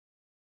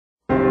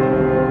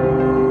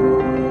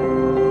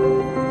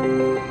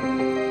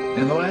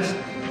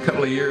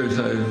couple of years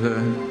I've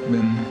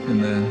been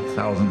in the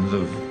thousands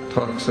of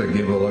talks I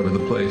give all over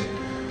the place.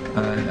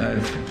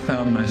 I've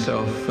found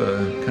myself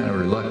kind of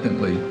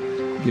reluctantly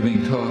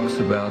giving talks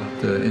about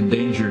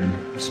endangered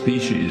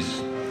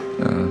species,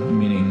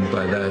 meaning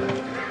by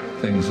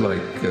that things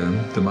like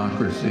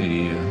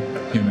democracy,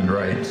 human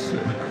rights,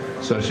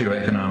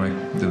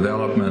 socioeconomic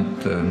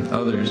development,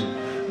 others.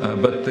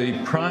 But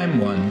the prime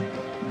one,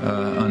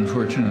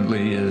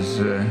 unfortunately, is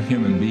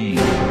human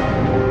beings.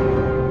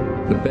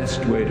 The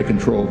best way to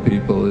control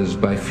people is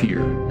by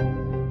fear.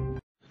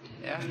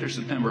 After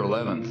September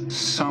 11th,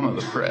 some of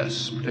the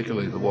press,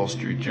 particularly the Wall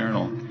Street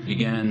Journal,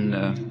 began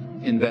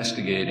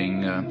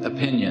investigating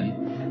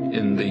opinion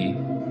in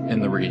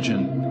the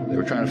region. They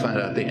were trying to find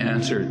out the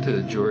answer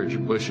to George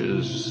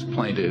Bush's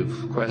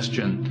plaintive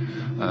question,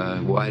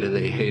 why do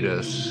they hate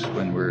us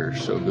when we're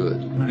so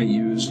good? I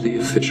used the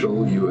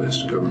official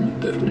U.S.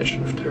 government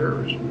definition of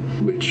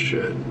terrorism, which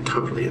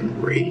totally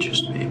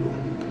enrages people.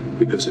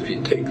 Because if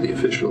you take the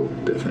official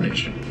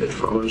definition, it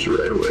follows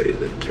right away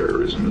that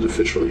terrorism is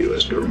official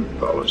U.S. government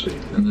policy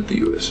and that the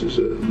U.S. is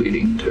a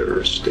leading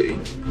terrorist state.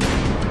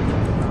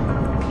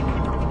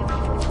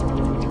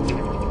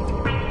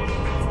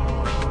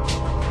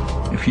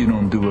 If you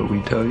don't do what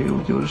we tell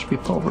you, you'll just be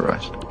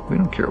pulverized. We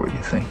don't care what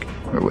you think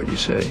or what you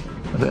say.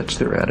 That's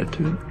their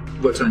attitude.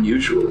 What's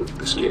unusual in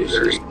this case,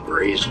 very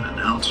brazen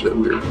announcement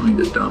that we're going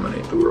to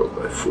dominate the world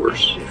by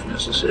force if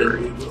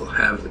necessary. We'll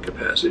have the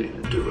capacity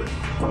to do it.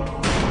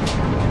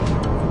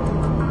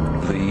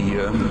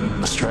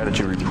 The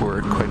strategy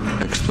report quite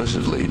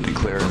explicitly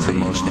declared the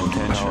most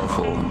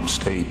powerful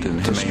state in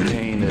history to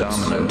maintain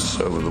dominance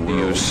over the world,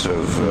 the use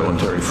of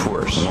military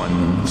force,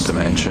 one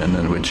dimension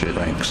in which it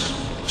ranks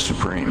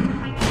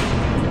supreme.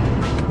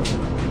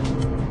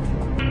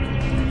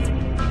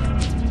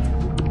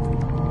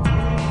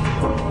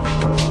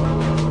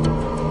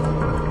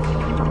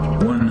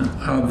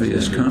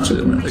 Obvious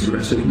consequence,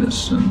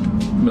 aggressiveness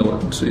and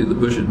militancy of the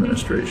Bush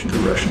administration. The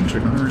Russians are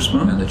going to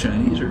respond, and the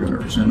Chinese are going to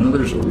respond, and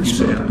others will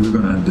respond. You say,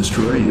 we're going to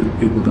destroy you.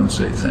 People don't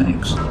say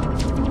thanks.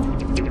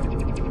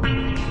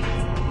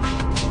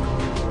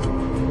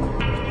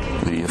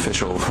 The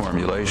official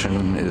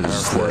formulation is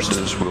our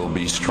forces will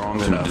be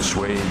strong enough to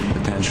dissuade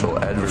potential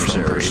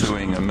adversaries from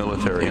pursuing a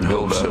military in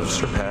hopes of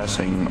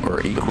surpassing or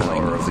equaling the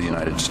power of the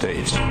United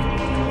States.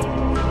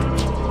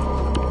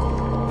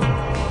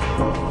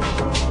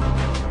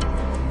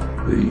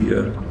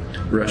 The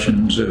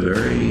Russians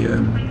very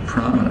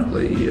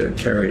prominently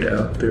carried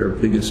out their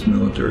biggest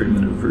military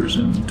maneuvers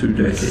in 2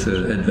 decades.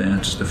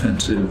 Advanced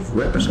offensive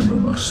weapons, some of the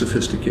most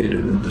sophisticated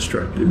and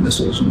destructive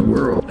missiles in the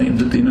world,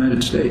 aimed at the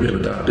United States. They've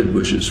adopted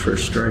Bush's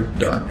first strike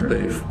doctrine.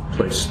 They've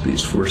placed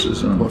these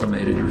forces on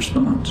automated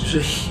response. It's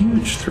a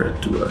huge threat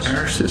to us.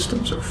 Our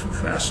systems are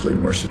vastly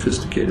more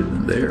sophisticated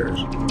than theirs.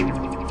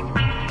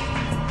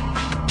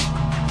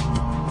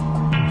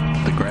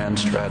 The grand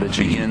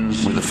strategy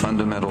begins with a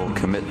fundamental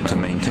commitment to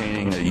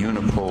maintaining a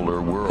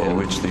unipolar world in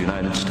which the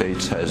United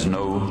States has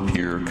no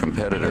peer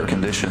competitor, a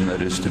condition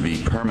that is to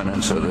be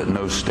permanent so that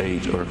no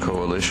state or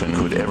coalition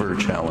could ever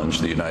challenge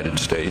the United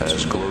States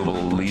as global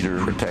leader,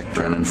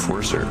 protector, and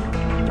enforcer.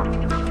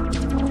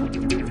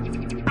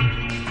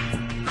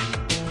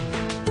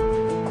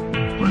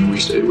 When we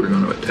say we're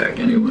going to attack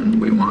anyone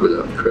we want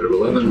without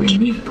credible evidence, we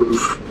mean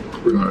proof.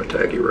 We're going to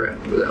attack Iraq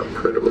without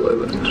credible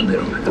evidence, and they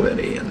don't have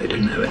any, and they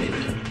didn't have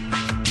anything.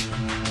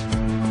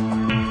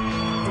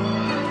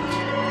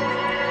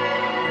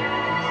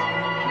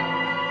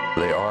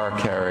 They are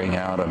carrying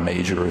out a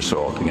major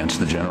assault against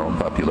the general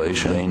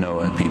population. They know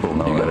it. People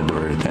know. You've got to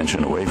divert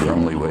attention away from the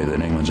only way that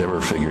anyone's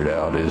ever figured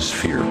out is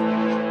fear.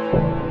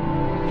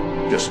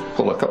 Just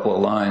pull a couple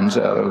of lines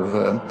out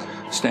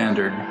of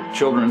standard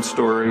children's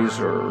stories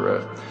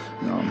or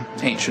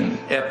ancient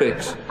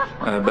epics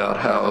about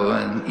how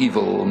an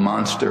evil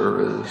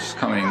monster is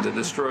coming to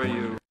destroy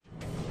you.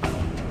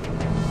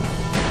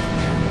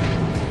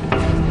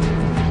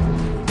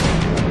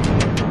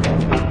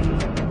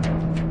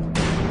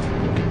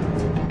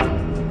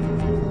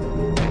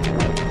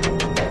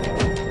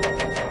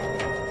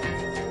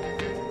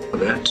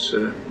 That's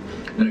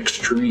an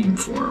extreme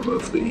form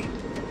of the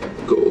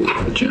goal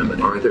of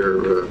hegemony. Are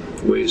there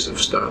ways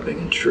of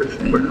stopping it? Sure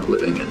thing. We're not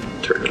living in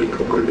Turkey,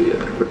 Colombia,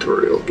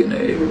 Equatorial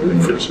Guinea. We're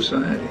living for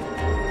society.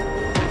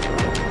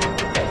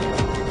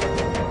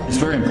 It's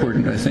very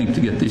important, I think,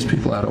 to get these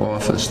people out of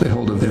office. They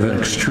have an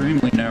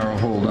extremely narrow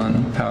hold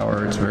on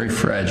power. It's very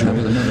fragile.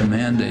 With another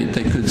mandate,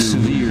 they could do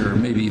severe,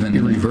 maybe even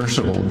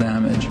irreversible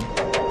damage.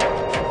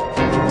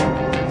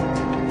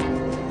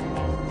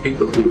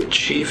 People who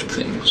achieved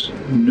things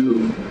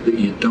knew that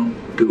you don't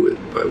do it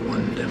by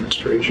one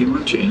demonstration. You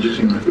want changes,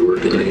 you have to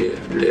work day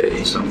after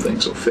day. Some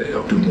things will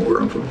fail. Do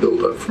more of a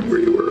build up from where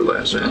you were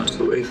last time. That's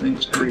the way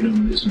things.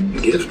 Freedom isn't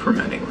a gift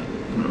from anyone.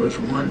 It was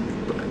won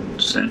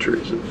by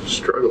centuries of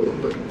struggle,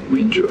 but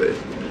we enjoy it.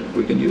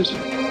 We can use it.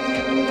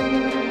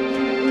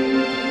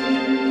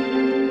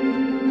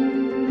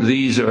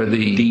 These are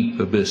the deep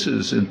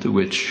abysses into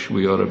which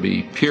we ought to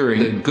be peering.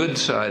 The good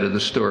side of the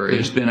story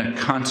has been a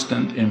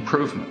constant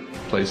improvement. The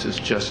place is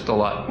just a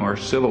lot more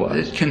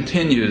civilized. It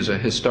continues a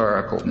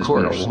historical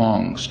course, a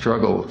long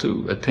struggle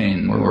to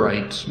attain more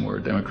rights, more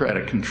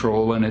democratic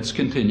control, and it's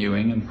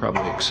continuing and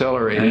probably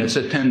accelerating. And it's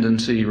a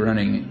tendency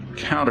running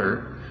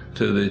counter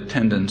to the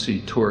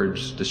tendency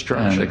towards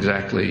destruction. And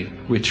exactly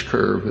which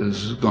curve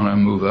is going to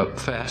move up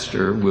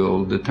faster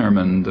will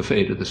determine the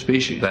fate of the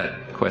species.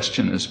 That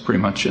question is pretty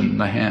much in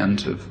the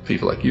hands of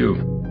people like you.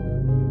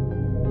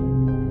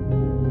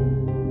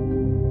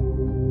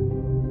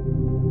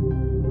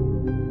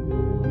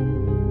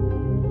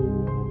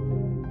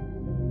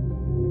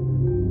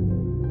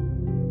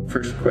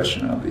 First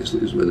question,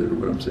 obviously, is whether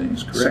what I'm saying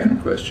is correct.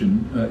 Second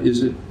question,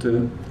 is it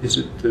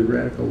the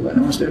radical left?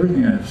 Almost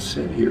everything I've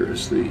said here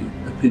is the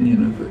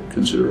opinion of a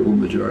considerable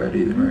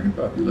majority of the American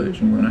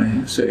population. When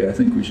I say I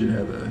think we should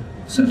have a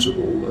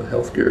sensible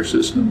healthcare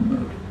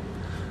system,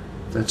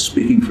 that's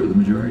speaking for the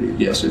majority of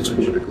the population. Yes, it's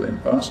politically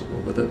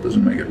impossible, but that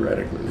doesn't make it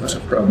radically left. It's a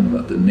problem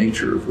about the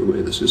nature of the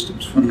way the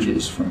system's function. It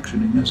is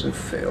functioning as a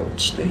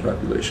failed state. The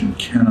population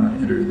cannot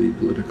enter the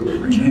political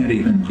arena, can't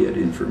even get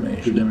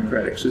information. The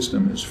democratic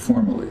system is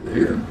formally there.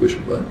 You can push a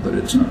button, but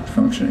it's not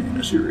functioning in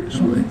a serious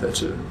way.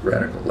 That's a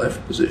radical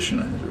left position,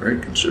 and it's a very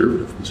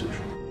conservative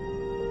position.